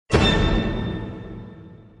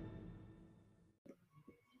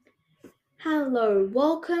Hello,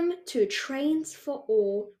 welcome to Trains for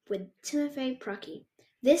All with Timothy Prucky.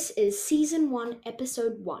 This is Season 1,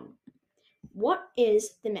 Episode 1. What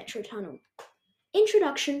is the Metro Tunnel?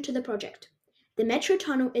 Introduction to the project. The Metro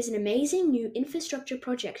Tunnel is an amazing new infrastructure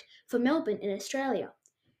project for Melbourne in Australia.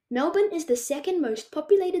 Melbourne is the second most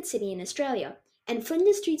populated city in Australia, and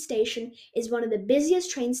Flinders Street Station is one of the busiest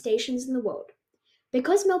train stations in the world.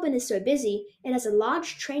 Because Melbourne is so busy, it has a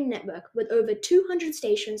large train network with over 200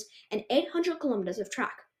 stations and 800 kilometres of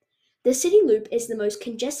track. The City Loop is the most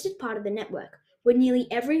congested part of the network, with nearly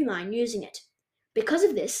every line using it. Because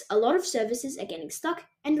of this, a lot of services are getting stuck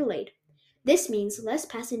and delayed. This means less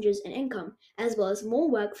passengers and income, as well as more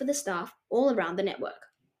work for the staff all around the network.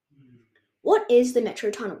 What is the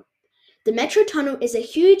Metro Tunnel? The Metro Tunnel is a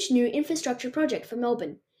huge new infrastructure project for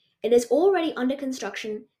Melbourne. It is already under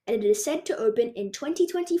construction and it is said to open in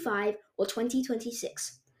 2025 or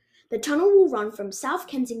 2026. The tunnel will run from South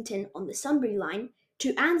Kensington on the Sunbury line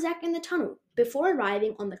to Anzac in the tunnel before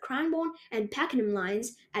arriving on the Cranbourne and Pakenham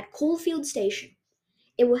lines at Caulfield Station.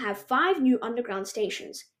 It will have 5 new underground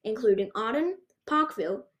stations, including Arden,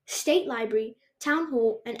 Parkville, State Library, Town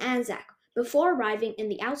Hall, and Anzac, before arriving in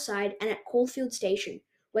the outside and at Caulfield Station,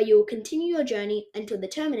 where you will continue your journey until the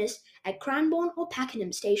terminus at Cranbourne or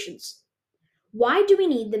Pakenham stations. Why do we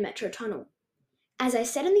need the Metro Tunnel? As I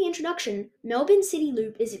said in the introduction, Melbourne City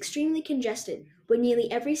Loop is extremely congested, with nearly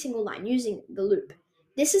every single line using the loop.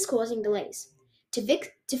 This is causing delays. To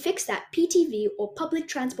fix that, PTV, or Public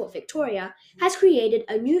Transport Victoria, has created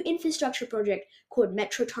a new infrastructure project called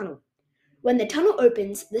Metro Tunnel. When the tunnel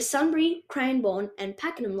opens, the Sunbury, Cranbourne, and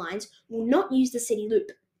Pakenham lines will not use the City Loop.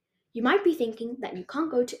 You might be thinking that you can't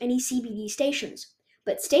go to any CBD stations,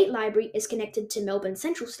 but State Library is connected to Melbourne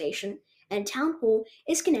Central Station, and Town Hall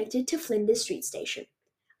is connected to Flinders Street Station.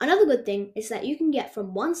 Another good thing is that you can get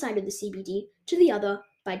from one side of the CBD to the other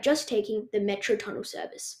by just taking the Metro Tunnel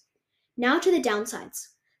service. Now to the downsides.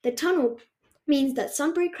 The tunnel means that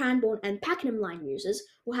Sunbury, Cranbourne, and Pakenham line users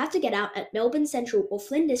will have to get out at Melbourne Central or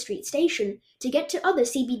Flinders Street Station to get to other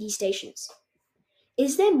CBD stations.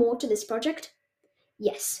 Is there more to this project?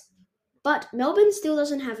 Yes. But Melbourne still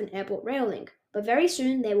doesn't have an airport rail link, but very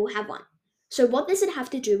soon they will have one. So what does it have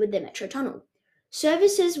to do with the Metro Tunnel?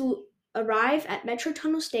 Services will arrive at Metro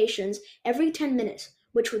Tunnel stations every 10 minutes,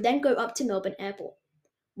 which will then go up to Melbourne Airport.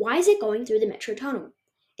 Why is it going through the Metro Tunnel?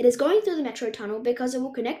 It is going through the Metro Tunnel because it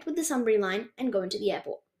will connect with the Sunbury line and go into the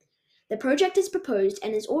airport. The project is proposed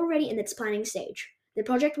and is already in its planning stage. The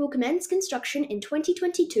project will commence construction in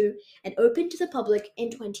 2022 and open to the public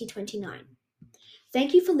in 2029.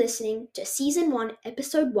 Thank you for listening to Season 1,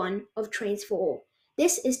 Episode 1 of Trains for All.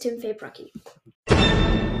 This is Tim Faye Prucky.